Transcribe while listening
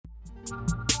All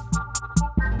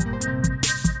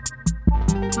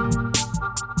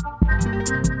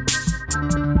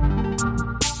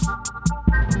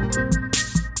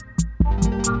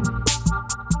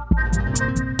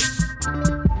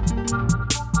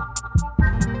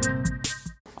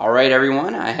right,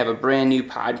 everyone, I have a brand new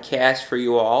podcast for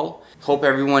you all. Hope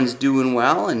everyone's doing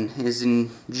well and is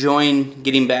enjoying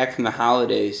getting back from the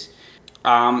holidays.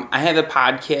 I have a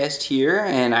podcast here,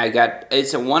 and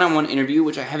it's a one-on-one interview,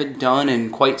 which I haven't done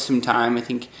in quite some time. I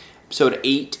think episode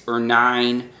 8 or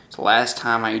 9 was the last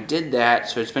time I did that,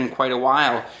 so it's been quite a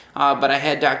while. But I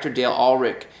had Dr. Dale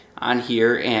Ulrich on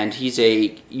here, and he's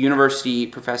a university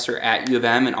professor at U of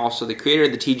M and also the creator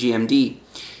of the TGMD.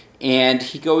 And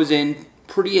he goes in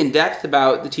pretty in-depth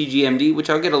about the TGMD, which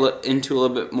I'll get into a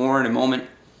little bit more in a moment.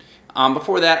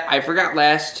 Before that, I forgot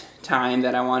last time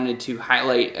that I wanted to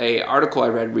highlight an article I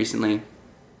read recently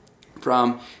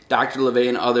from Dr. LeVay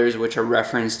and others, which are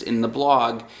referenced in the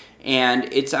blog,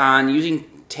 and it's on using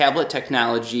tablet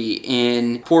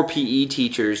technology for PE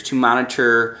teachers to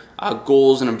monitor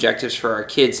goals and objectives for our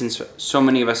kids, since so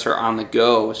many of us are on the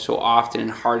go so often and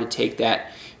hard to take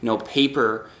that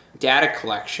paper data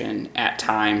collection at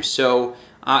times. So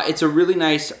it's a really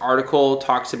nice article.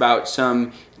 Talks about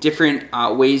some different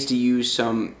ways to use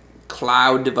some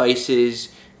cloud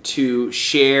devices to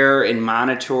share and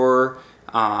monitor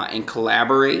and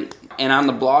collaborate. And on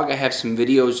the blog, I have some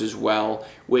videos as well,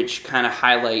 which kind of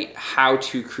highlight how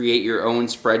to create your own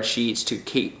spreadsheets to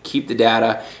keep the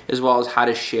data, as well as how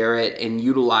to share it and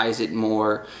utilize it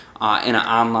more in an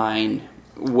online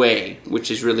way, which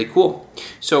is really cool.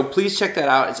 So please check that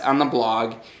out. It's on the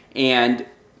blog. And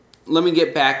let me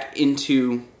get back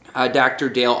into Dr.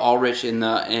 Dale Ulrich in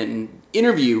the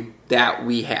interview that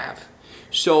we have.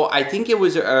 So I think it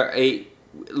was a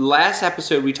last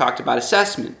episode we talked about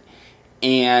assessment.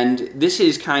 And this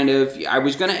is I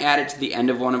was going to add it to the end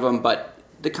of one of them, but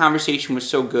the conversation was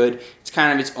so good, it's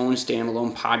kind of its own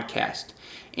standalone podcast.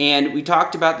 And we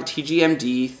talked about the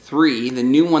TGMD 3, the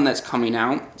new one that's coming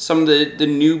out, some of the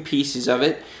new pieces of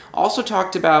it. Also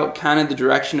talked about kind of the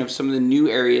direction of some of the new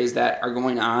areas that are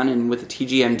going on and with the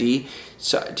TGMD.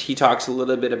 So he talks a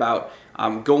little bit about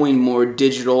going more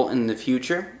digital in the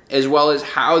future, as well as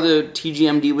how the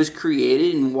TGMD was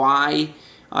created and why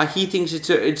he thinks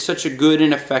it's such a good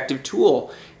and effective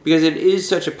tool, because it is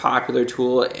such a popular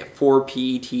tool for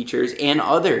PE teachers and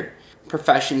other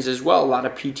professions as well. A lot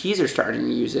of PTs are starting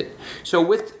to use it. So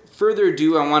with further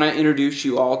ado, I want to introduce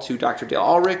you all to Dr. Dale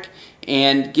Ulrich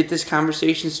and get this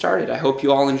conversation started. I hope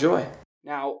you all enjoy.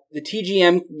 Now, the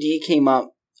TGMD came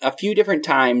up a few different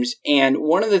times, and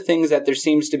one of the things that there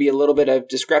seems to be a little bit of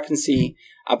discrepancy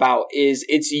about is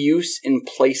its use and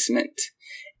placement.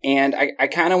 And I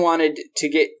kind of wanted to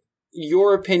get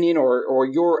your opinion or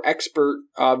your expert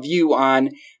view on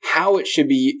how it should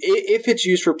be, if it's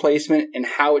used for placement, and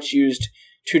how it's used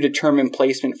to determine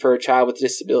placement for a child with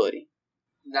disability.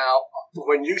 Now,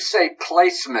 when you say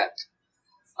placement,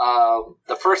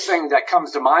 the first thing that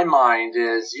comes to my mind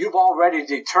is you've already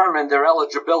determined their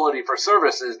eligibility for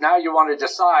services. Now you want to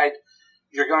decide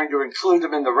you're going to include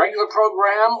them in the regular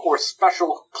program or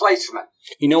special placement.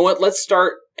 You know what? Let's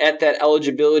start at that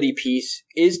eligibility piece.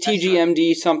 Is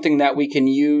TGMD something that we can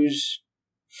use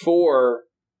for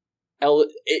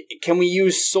can we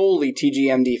use solely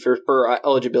TGMD for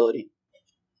eligibility?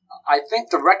 I think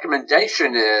the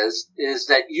recommendation is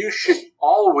that you should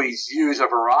always use a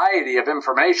variety of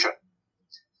information.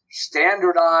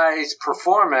 Standardized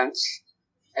performance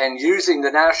and using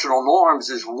the national norms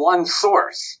is one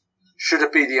source. Should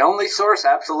it be the only source?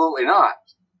 Absolutely not.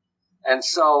 And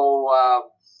so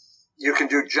you can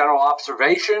do general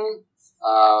observation.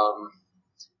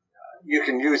 You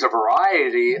can use a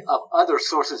variety of other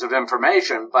sources of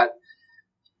information, but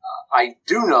I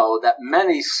do know that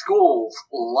many schools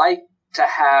like to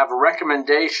have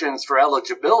recommendations for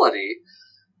eligibility.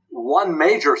 One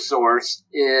major source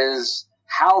is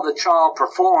how the child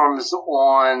performs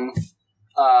on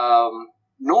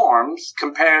norms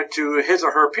compared to his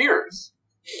or her peers.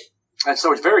 And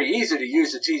so it's very easy to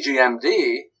use the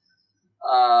TGMD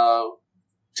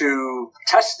to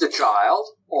test the child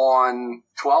on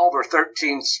 12 or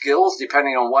 13 skills,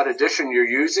 depending on what edition you're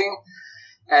using,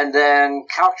 and then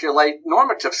calculate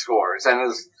normative scores. And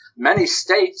as many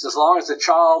states, as long as the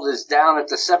child is down at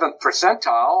the 7th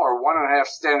percentile or 1.5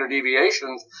 standard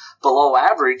deviations below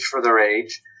average for their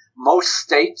age, most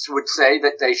states would say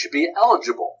that they should be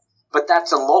eligible. But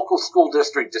that's a local school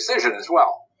district decision as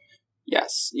well.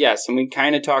 Yes. And we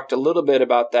kind of talked a little bit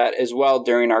about that as well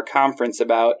during our conference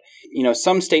about,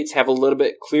 some states have a little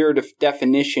bit clearer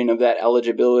definition of that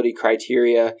eligibility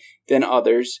criteria than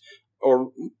others,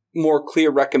 or more clear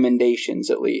recommendations,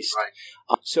 at least.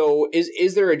 Right. So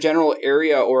is there a general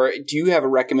area, or do you have a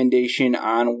recommendation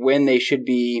on when they should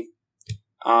be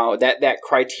that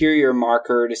criteria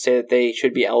marker to say that they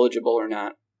should be eligible or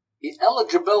not? The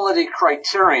eligibility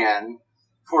criterion,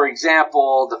 for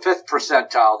example, the 5th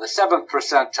percentile, the 7th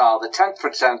percentile, the 10th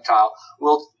percentile,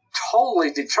 will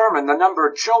totally determine the number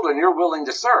of children you're willing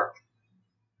to serve.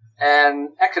 And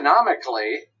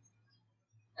economically,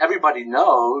 everybody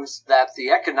knows that the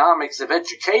economics of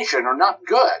education are not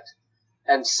good.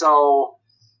 And so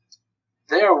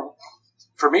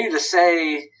for me to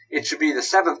say it should be the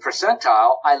 7th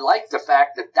percentile, I like the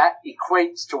fact that that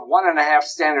equates to 1.5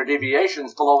 standard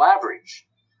deviations below average.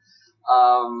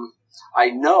 I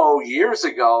know years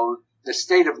ago, the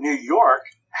state of New York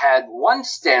had 1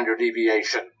 standard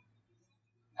deviation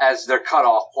as their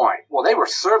cutoff point. Well, they were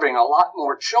serving a lot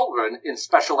more children in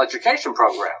special education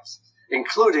programs,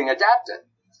 including adapted.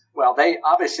 Well, they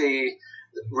obviously,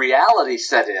 reality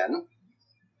set in,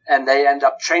 and they end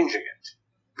up changing it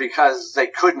because they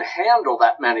couldn't handle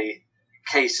that many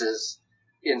cases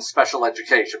in special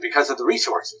education because of the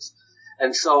resources.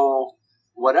 And so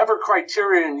whatever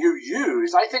criterion you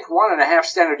use, I think 1.5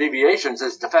 standard deviations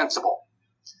is defensible.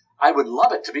 I would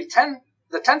love it to be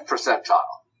the 10th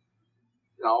percentile.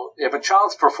 You know, if a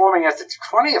child's performing at the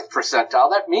 20th percentile,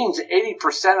 that means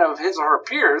 80% of his or her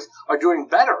peers are doing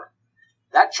better.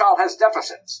 That child has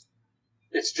deficits.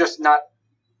 It's just not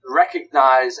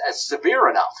recognized as severe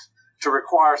enough to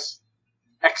require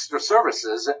extra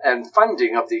services and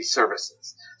funding of these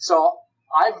services. So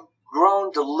I've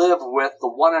grown to live with the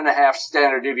 1.5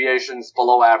 standard deviations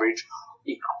below average,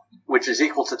 which is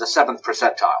equal to the 7th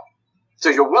percentile. So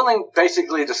you're willing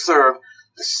basically to serve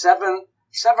the 7%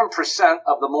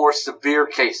 of the more severe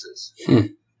cases.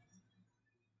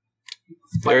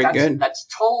 Very good. That's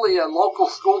totally a local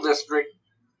school district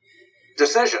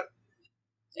decision.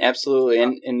 Absolutely.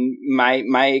 And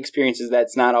my experience is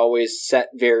that's not always set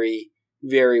very,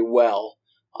 very well.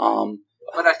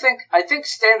 But I think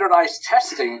standardized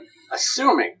testing,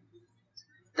 assuming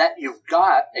that you've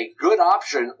got a good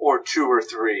option or 2 or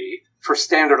 3 for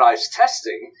standardized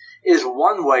testing, is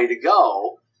one way to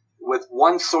go with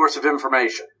one source of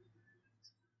information.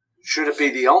 Should it be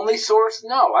the only source?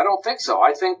 No, I don't think so.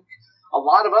 I think a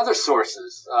lot of other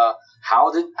sources.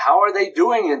 How are they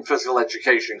doing in physical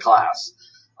education class?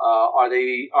 Are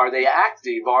they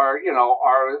active? Are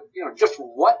just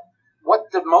what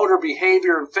the motor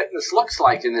behavior and fitness looks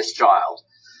like in this child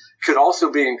could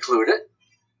also be included.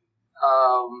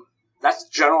 That's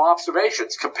general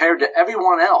observations compared to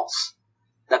everyone else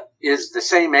that is the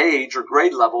same age or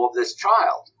grade level of this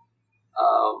child.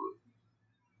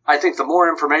 I think the more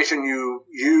information you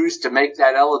use to make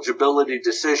that eligibility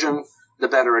decision, the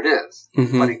better it is.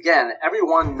 Mm-hmm. But again,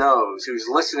 everyone knows who's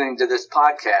listening to this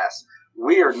podcast,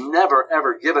 we are never,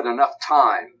 ever given enough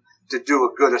time to do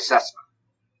a good assessment.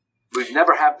 We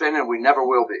never have been, and we never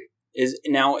will be.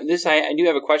 I do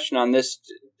have a question on this.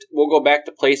 We'll go back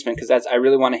to placement because I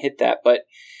really want to hit that. But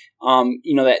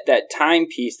that time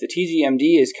piece, the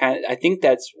TGMD is kind of. I think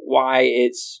that's why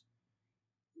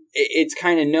it's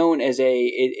kind of known as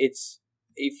it's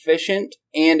efficient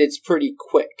and it's pretty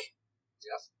quick.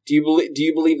 Yes. Do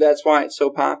you believe that's why it's so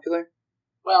popular?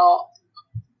 Well,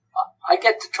 I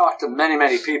get to talk to many,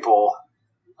 many people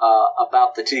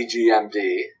about the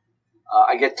TGMD.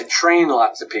 I get to train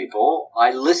lots of people.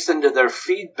 I listen to their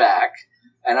feedback,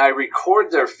 and I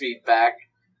record their feedback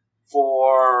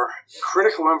for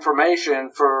critical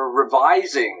information for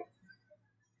revising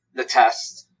the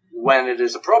test when it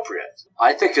is appropriate.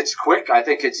 I think it's quick. I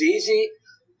think it's easy,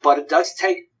 but it does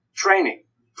take training.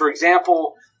 For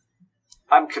example,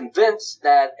 I'm convinced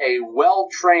that a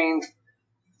well-trained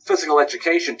physical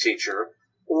education teacher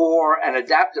or an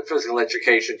adaptive physical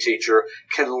education teacher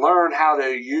can learn how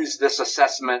to use this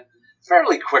assessment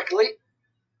fairly quickly.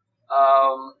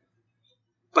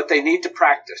 But they need to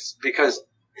practice because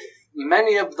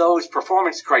many of those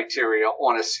performance criteria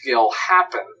on a skill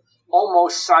happen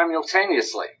almost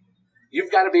simultaneously.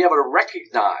 You've got to be able to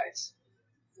recognize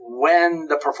when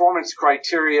the performance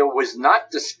criteria was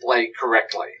not displayed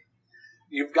correctly.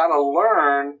 You've got to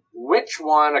learn which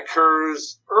one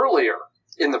occurs earlier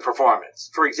in the performance.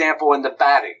 For example, in the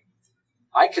batting,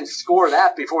 I can score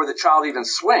that before the child even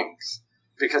swings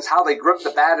because how they grip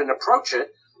the bat and approach it,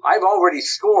 I've already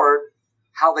scored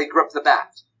how they grip the bat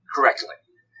correctly.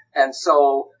 And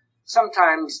so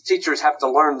sometimes teachers have to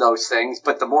learn those things,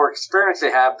 but the more experience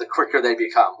they have, the quicker they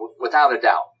become, without a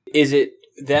doubt. Is it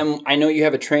them? I know you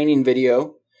have a training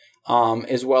video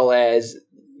as well as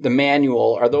the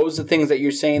manual. Are those the things that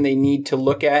you're saying they need to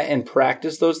look at and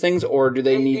practice those things, or do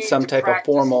they need some type of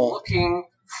formal? Looking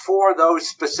for those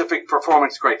specific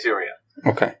performance criteria.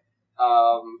 Okay.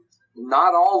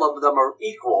 Not all of them are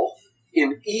equal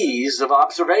in ease of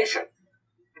observation.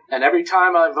 And every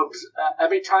time I've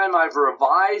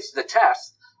revised the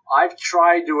test, I've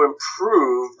tried to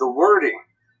improve the wording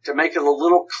to make it a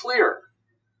little clearer.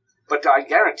 But I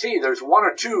guarantee there's one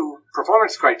or two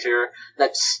performance criteria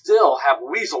that still have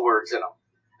weasel words in them,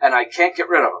 and I can't get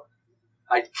rid of them.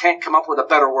 I can't come up with a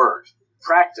better word.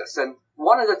 Practice. And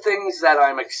one of the things that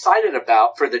I'm excited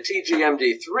about for the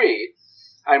TGMD3,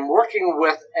 I'm working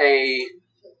with a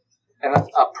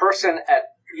person at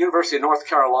University of North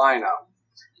Carolina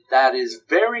that is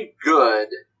very good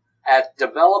at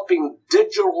developing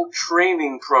digital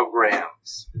training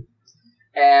programs.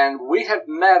 And we have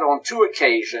met on 2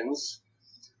 occasions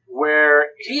where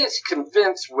he is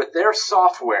convinced with their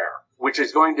software, which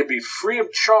is going to be free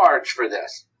of charge for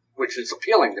this, which is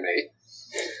appealing to me,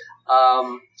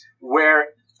 where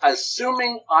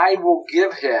assuming I will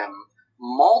give him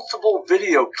multiple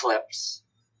video clips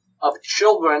of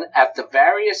children at the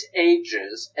various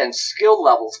ages and skill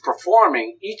levels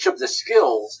performing each of the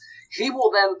skills, he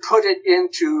will then put it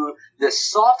into this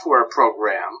software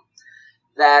program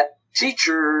that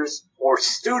teachers or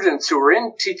students who are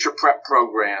in teacher prep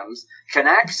programs can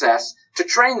access to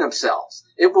train themselves.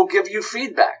 It will give you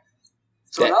feedback.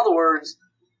 So in other words,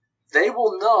 they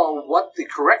will know what the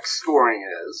correct scoring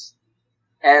is.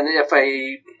 And if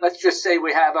let's just say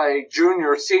we have a junior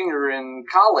or senior in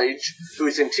college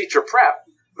who's in teacher prep,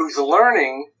 who's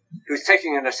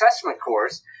taking an assessment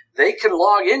course, they can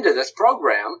log into this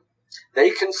program.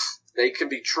 They can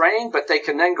be trained, but they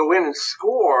can then go in and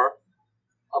score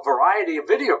a variety of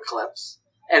video clips,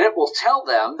 and it will tell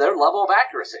them their level of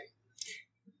accuracy.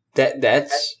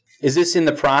 Is this in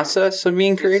the process of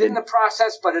being created? It's in the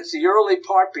process, but it's the early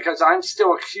part because I'm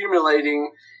still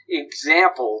accumulating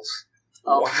examples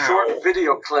of short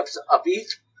video clips of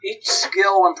each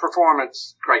skill and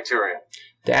performance criteria.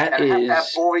 Have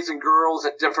boys and girls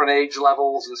at different age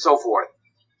levels and so forth.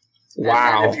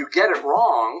 Wow. And if you get it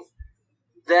wrong,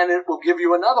 then it will give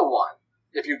you another one.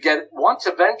 If you once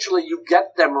eventually you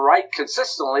get them right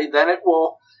consistently, then it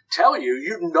will tell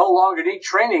you no longer need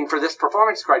training for this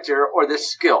performance criteria or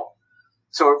this skill.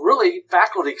 So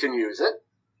faculty can use it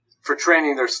for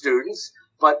training their students,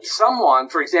 but someone,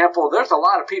 for example, there's a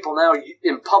lot of people now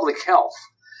in public health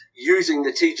using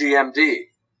the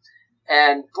TGMD,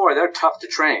 and boy, they're tough to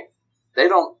train. They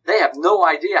have no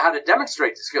idea how to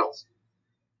demonstrate the skills.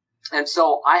 And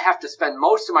so I have to spend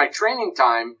most of my training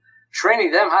time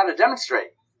training them how to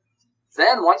demonstrate.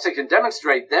 Then once they can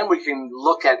demonstrate, then we can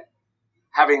look at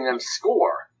having them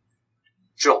score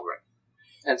children.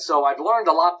 And so I've learned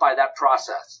a lot by that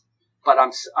process. But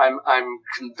I'm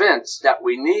convinced that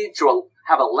we need to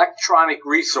have electronic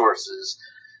resources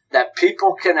that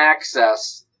people can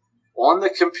access on the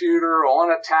computer,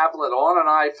 on a tablet, on an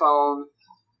iPhone,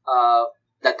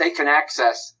 that they can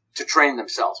access to train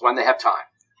themselves when they have time.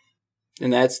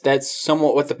 And that's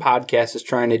somewhat what the podcast is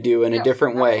trying to do in a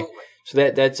different way. So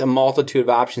that's a multitude of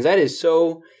options. That is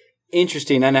so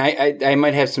interesting. And I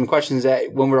might have some questions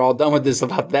that when we're all done with this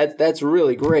about that. That's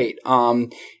really great.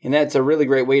 And that's a really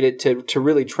great way to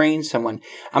really train someone.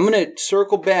 I'm going to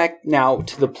circle back now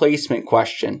to the placement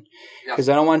question because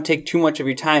I don't want to take too much of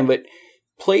your time, but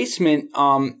placement,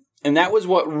 and that was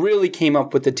what really came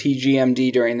up with the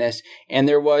TGMD during this. And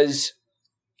there was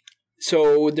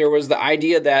the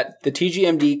idea that the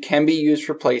TGMD can be used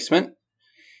for placement,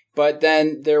 but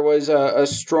then there was a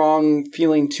strong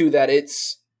feeling too that it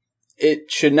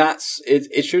should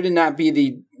not be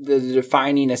the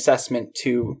defining assessment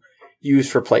to use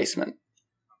for placement.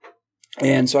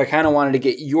 And so I kind of wanted to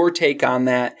get your take on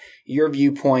that, your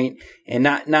viewpoint, and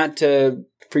not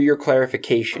for your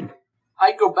clarification.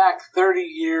 I go back 30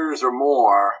 years or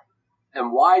more,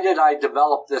 and why did I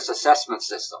develop this assessment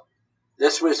system?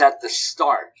 This was at the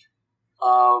start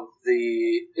of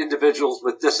the Individuals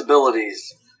with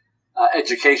Disabilities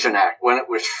Education Act, when it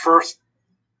was first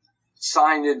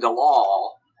signed into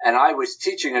law, and I was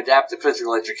teaching adaptive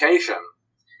physical education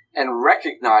and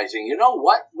recognizing, you know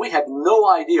what, we have no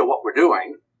idea what we're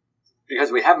doing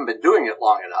because we haven't been doing it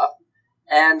long enough,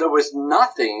 and there was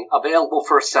nothing available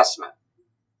for assessment.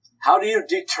 How do you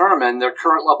determine their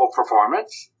current level of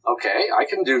performance? Okay, I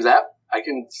can do that. I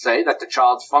can say that the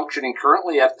child's functioning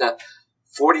currently at the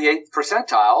 48th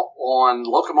percentile on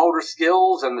locomotor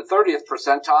skills and the 30th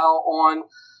percentile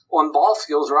on ball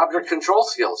skills or object control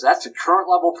skills. That's a current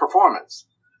level performance.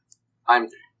 I'm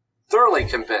thoroughly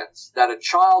convinced that a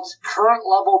child's current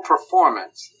level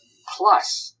performance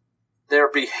plus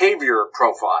their behavior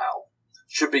profile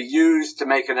should be used to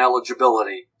make an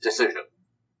eligibility decision.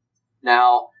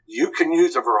 Now, You can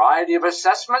use a variety of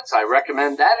assessments. I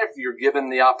recommend that if you're given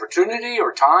the opportunity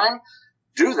or time,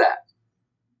 do that.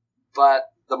 But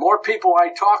the more people I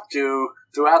talk to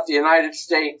throughout the United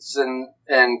States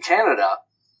and Canada,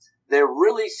 they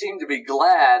really seem to be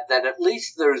glad that at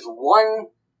least there's one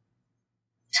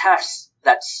test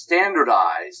that's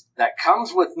standardized, that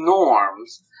comes with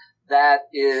norms, that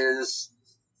is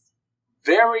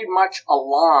very much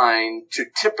aligned to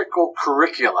typical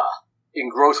curricula in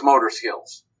gross motor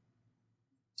skills.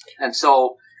 And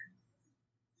so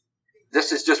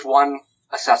this is just one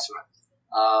assessment.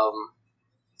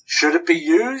 Should it be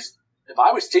used? If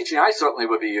I was teaching, I certainly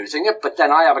would be using it, but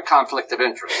then I have a conflict of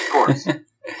interest, of course.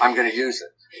 I'm going to use it.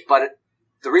 But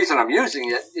the reason I'm using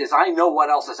it is I know what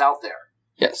else is out there.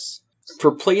 Yes.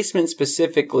 For placement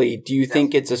specifically, do you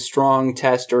think it's a strong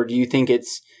test, or do you think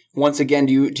it's, once again,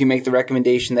 do you make the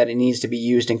recommendation that it needs to be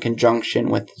used in conjunction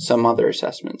with some other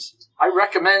assessments? I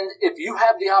recommend if you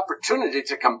have the opportunity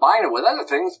to combine it with other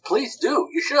things, please do.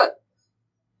 You should.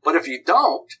 But if you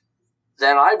don't,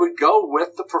 then I would go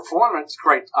with the performance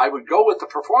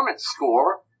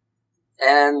score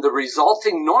and the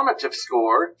resulting normative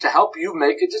score to help you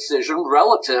make a decision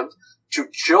relative to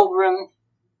children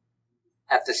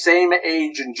at the same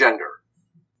age and gender.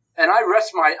 And I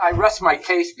rest my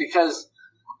case because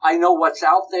I know what's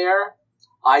out there.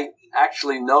 I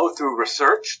actually know through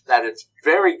research that it's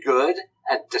very good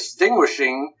at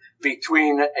distinguishing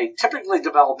between a typically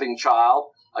developing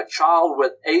child, a child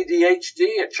with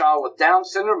ADHD, a child with Down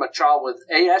syndrome, a child with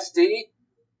ASD.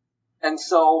 And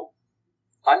so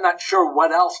I'm not sure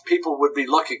what else people would be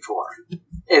looking for.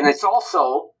 And it's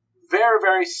also very,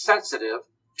 very sensitive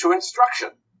to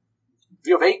instruction. If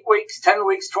you have 8 weeks, 10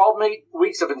 weeks, 12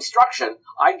 weeks of instruction,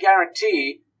 I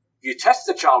guarantee you test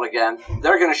the child again,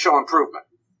 they're going to show improvement.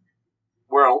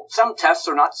 Where some tests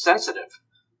are not sensitive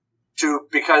to,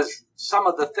 because some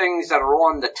of the things that are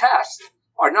on the test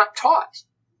are not taught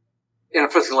in a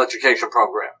physical education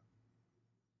program.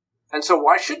 And so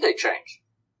why should they change?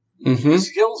 Mm-hmm. The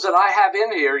skills that I have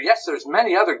in here, yes, there's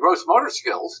many other gross motor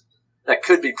skills that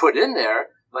could be put in there,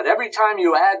 but every time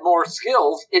you add more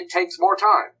skills, it takes more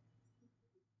time.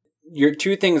 Your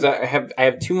two things, I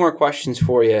have two more questions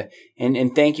for you,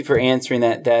 and thank you for answering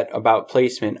that about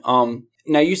placement.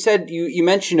 Now you said you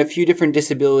mentioned a few different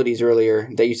disabilities earlier.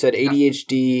 That you said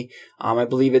ADHD. I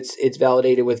believe it's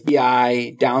validated with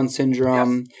VI, Down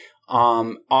syndrome,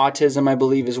 autism, I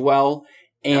believe as well.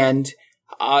 And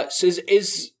so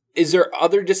is there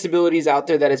other disabilities out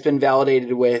there that it's been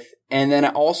validated with? And then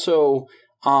also,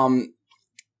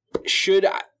 should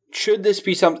this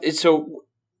be something? So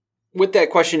with that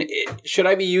question, should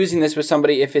I be using this with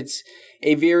somebody if it's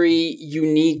a very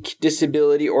unique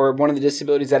disability or one of the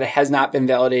disabilities that it has not been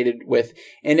validated with?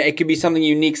 And it could be something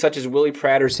unique such as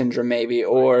Willie-Prater syndrome maybe,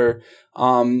 or,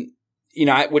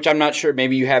 which I'm not sure.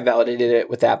 Maybe you have validated it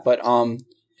with that, but,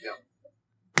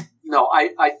 No,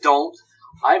 I don't.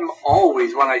 I'm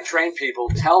always, when I train people,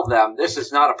 tell them this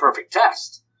is not a perfect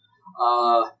test.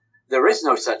 There is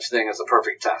no such thing as a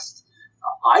perfect test.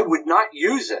 I would not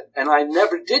use it, and I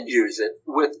never did use it,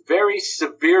 with very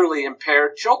severely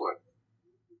impaired children.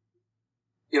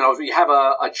 If you have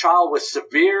a child with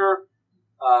severe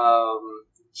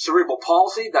cerebral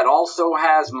palsy that also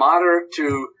has moderate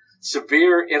to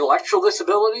severe intellectual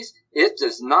disabilities, it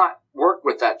does not work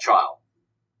with that child.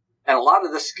 And a lot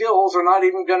of the skills are not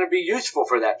even going to be useful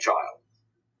for that child.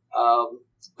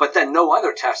 But then no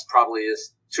other test probably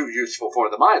is too useful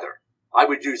for them either. I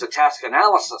would use a task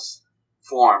analysis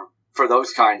form for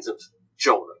those kinds of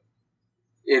children.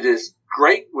 It is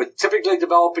great with typically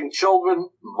developing children,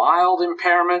 mild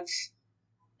impairments,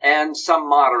 and some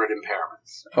moderate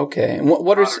impairments. Okay. And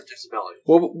what are disabilities?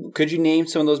 Well, could you name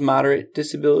some of those moderate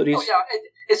disabilities? Oh, yeah.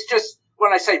 It's just,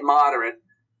 when I say moderate,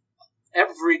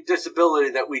 every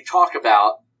disability that we talk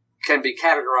about can be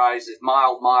categorized as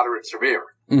mild, moderate, severe.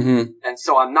 Mm-hmm. And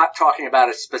so I'm not talking about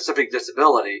a specific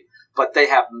disability, but they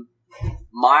have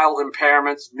mild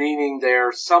impairments, meaning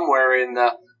they're somewhere in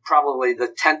probably the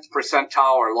 10th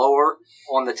percentile or lower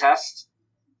on the test.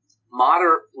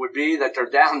 Moderate would be that they're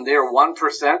down near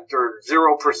 1% or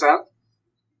 0%.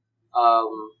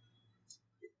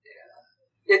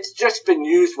 It's just been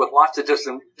used with lots of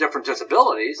different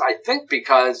disabilities, I think,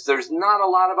 because there's not a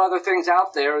lot of other things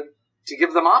out there to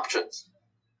give them options.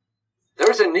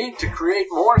 There's a need to create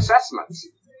more assessments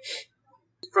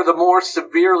for the more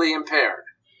severely impaired.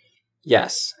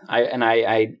 Yes, and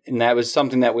that was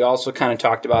something that we also kind of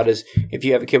talked about, is if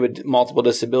you have a kid with multiple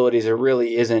disabilities, there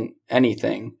really isn't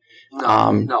anything.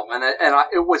 No,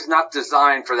 it was not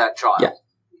designed for that child. Yeah.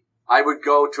 I would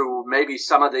go to maybe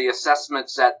some of the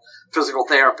assessments that physical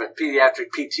therapists, pediatric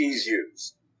PTs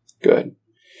use. Good.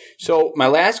 So my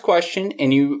last question,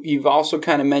 and you've also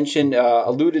kind of mentioned,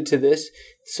 alluded to this.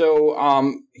 So,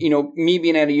 me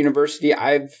being at a university,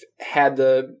 I've had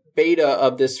the beta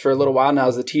of this for a little while now,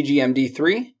 is the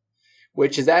TGMD3,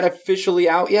 which is that officially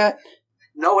out yet?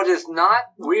 No, it is not.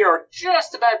 We are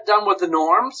just about done with the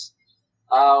norms.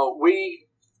 We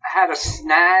had a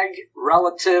snag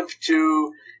relative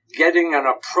to getting an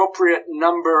appropriate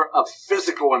number of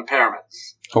physical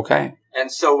impairments. Okay.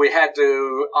 And so we had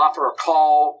to offer a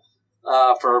call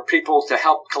for people to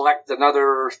help collect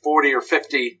another 40 or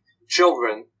 50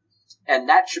 children, and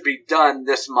that should be done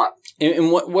this month. And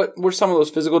what were some of those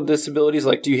physical disabilities?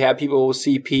 Like, do you have people with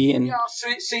CP? And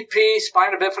CP,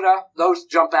 spina bifida, those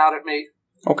jump out at me.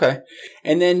 Okay.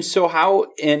 And then, so how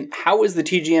is the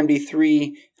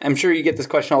TGMD3, I'm sure you get this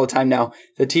question all the time now,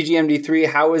 the TGMD3,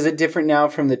 how is it different now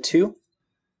from the 2?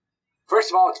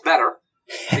 First of all, it's better.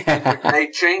 Because they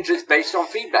change it based on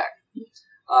feedback.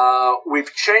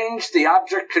 We've changed the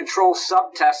object control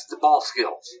subtest to ball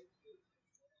skills.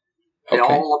 Okay.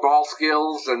 All the ball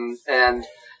skills, and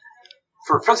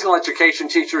for physical education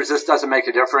teachers, this doesn't make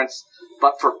a difference.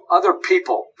 But for other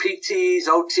people, PTs,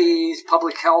 OTs,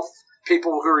 public health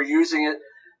people who are using it,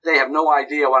 they have no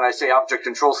idea when I say object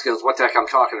control skills what the heck I'm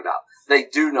talking about. They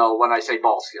do know when I say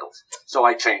ball skills. So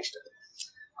I changed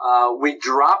it. We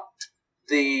dropped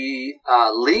the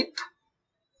LEAP,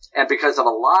 and because of a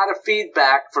lot of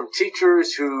feedback from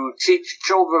teachers who teach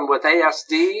children with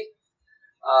ASD,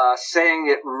 saying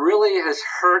it really has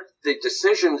hurt the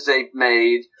decisions they've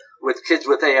made with kids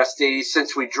with ASD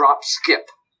since we dropped SKIP.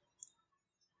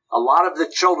 A lot of the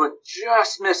children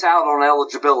just miss out on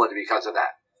eligibility because of that.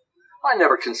 I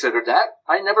never considered that.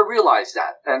 I never realized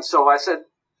that. And so I said,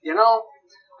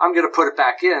 I'm going to put it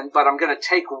back in, but I'm going to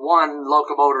take one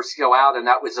locomotor skill out, and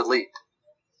that was a LEAP.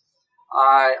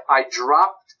 I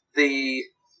dropped the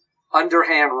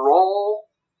underhand roll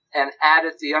and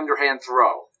added the underhand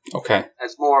throw. Okay.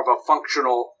 As more of a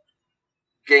functional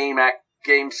game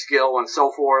skill and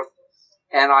so forth.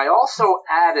 And I also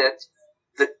added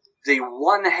the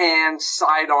one-hand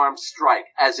sidearm strike,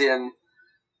 as in,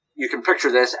 you can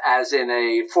picture this as in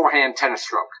a forehand tennis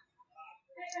stroke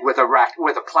with a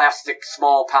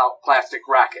small plastic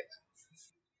racket.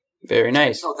 Very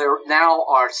nice. So there now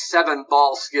are 7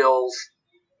 ball skills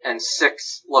and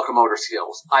 6 locomotor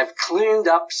skills. I've cleaned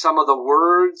up some of the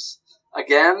words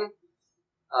again.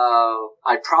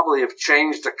 I probably have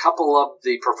changed a couple of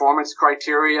the performance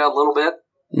criteria a little bit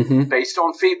based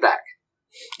on feedback.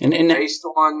 And based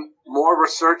on more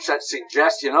research that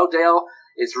suggests, Dale,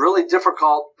 it's really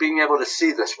difficult being able to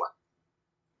see this one.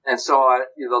 And so,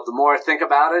 the more I think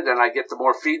about it and I get the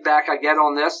more feedback I get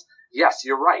on this, yes,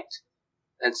 you're right.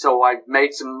 And so I've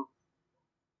made some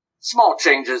small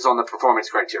changes on the performance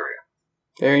criteria.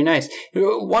 Very nice.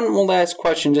 One last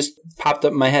question just popped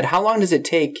up in my head. How long does it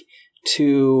take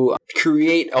to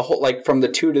create a whole, like from the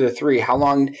 2 to the 3? How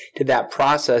long did that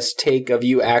process take of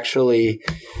you actually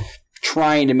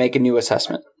trying to make a new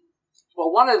assessment?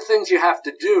 Well, one of the things you have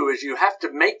to do is you have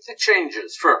to make the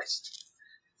changes first.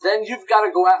 Then you've got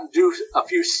to go out and do a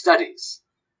few studies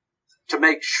to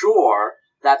make sure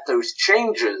that those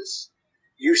changes,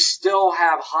 you still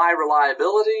have high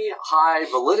reliability, high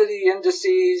validity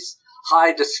indices,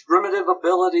 high discriminative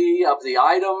ability of the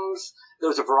items.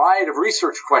 There's a variety of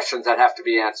research questions that have to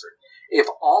be answered. If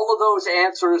all of those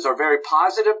answers are very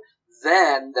positive,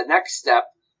 then the next step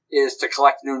is to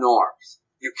collect new norms.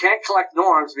 You can't collect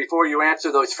norms before you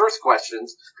answer those first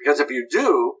questions, because if you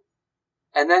do,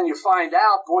 and then you find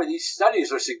out, boy, these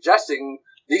studies are suggesting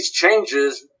these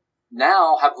changes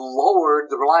now have lowered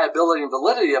the reliability and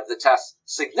validity of the test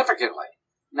significantly.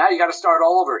 Now you got to start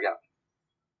all over again.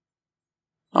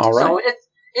 All right. So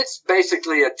it's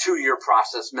basically a 2-year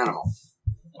process minimum.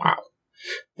 Wow.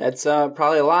 That's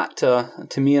probably a lot to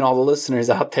me and all the listeners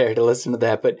out there to listen to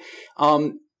that. But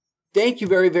thank you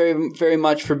very, very, very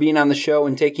much for being on the show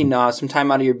and taking some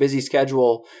time out of your busy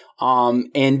schedule.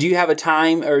 And do you have a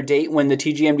time or a date when the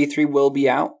TGMD3 will be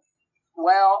out?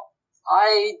 Well,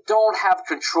 I don't have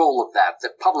control of that.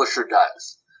 The publisher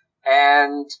does.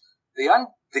 And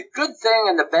the good thing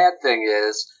and the bad thing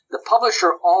is the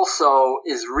publisher also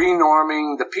is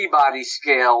renorming the Peabody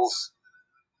scales,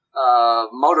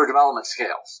 motor development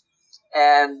scales.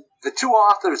 And the 2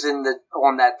 authors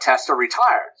on that test are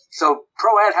retired. So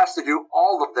ProEd has to do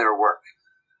all of their work.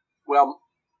 Well,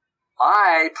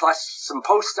 I, plus some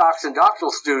postdocs and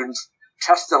doctoral students,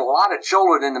 tested a lot of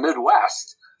children in the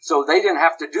Midwest, so they didn't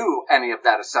have to do any of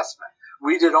that assessment.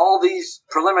 We did all these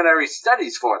preliminary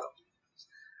studies for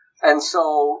them. And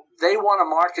so they want to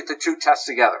market the 2 tests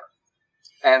together.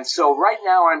 And so right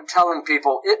now I'm telling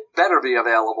people it better be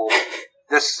available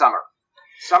this summer,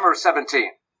 summer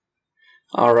 17.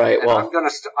 All right. And well,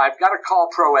 I've got to call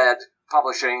ProEd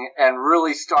Publishing and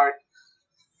really start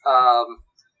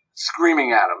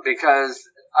screaming at them, because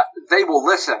they will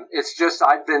listen. It's just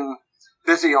I've been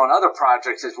busy on other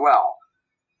projects as well.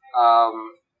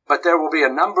 But there will be a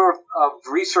number of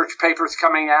research papers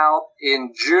coming out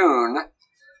in June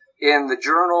in the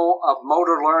Journal of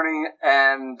Motor Learning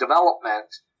and Development.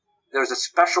 There's a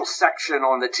special section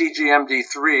on the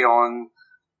TGMD3 on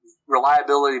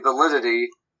reliability, validity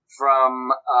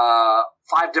from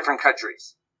 5 different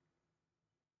countries.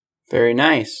 Very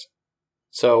nice.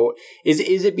 So is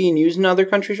it being used in other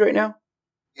countries right now?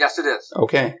 Yes, it is.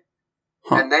 Okay.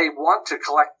 Huh. And they want to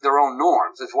collect their own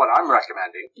norms, is what I'm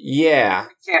recommending. Yeah.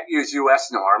 They can't use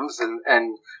U.S. norms,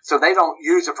 and so they don't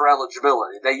use it for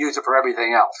eligibility. They use it for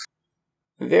everything else.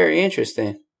 Very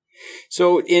interesting.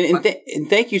 So, and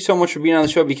thank you so much for being on the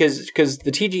show, because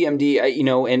the TGMD,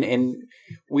 and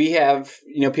we have,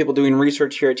 people doing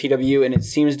research here at TW, and it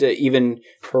seems to, even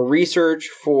for research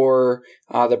for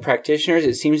the practitioners,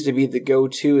 it seems to be the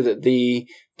go-to, the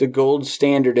gold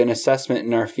standard in assessment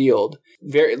in our field.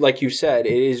 Very, like you said,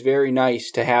 it is very nice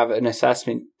to have an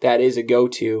assessment that is a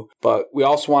go-to, but we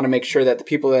also want to make sure that the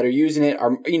people that are using it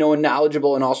are,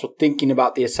 knowledgeable and also thinking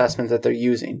about the assessment that they're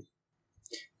using.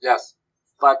 Yes.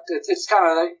 But it's kind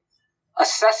of like,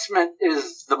 assessment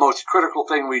is the most critical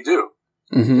thing we do.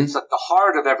 Mm-hmm. It's at the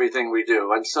heart of everything we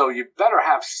do. And so you better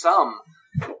have some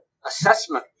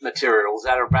assessment materials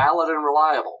that are valid and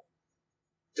reliable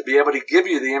to be able to give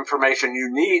you the information you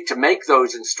need to make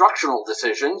those instructional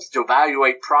decisions, to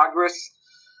evaluate progress,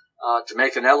 to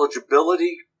make an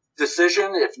eligibility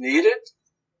decision if needed.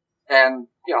 And,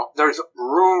 there's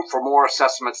room for more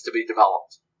assessments to be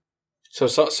developed.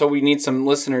 So we need some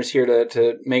listeners here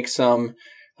to make some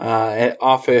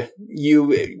off of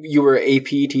you. You were an AP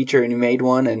teacher and you made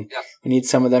one, and yes, we need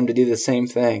some of them to do the same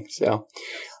thing. So,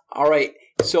 all right.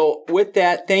 So with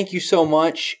that, thank you so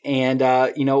much, and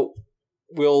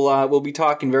we'll be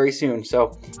talking very soon.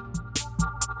 So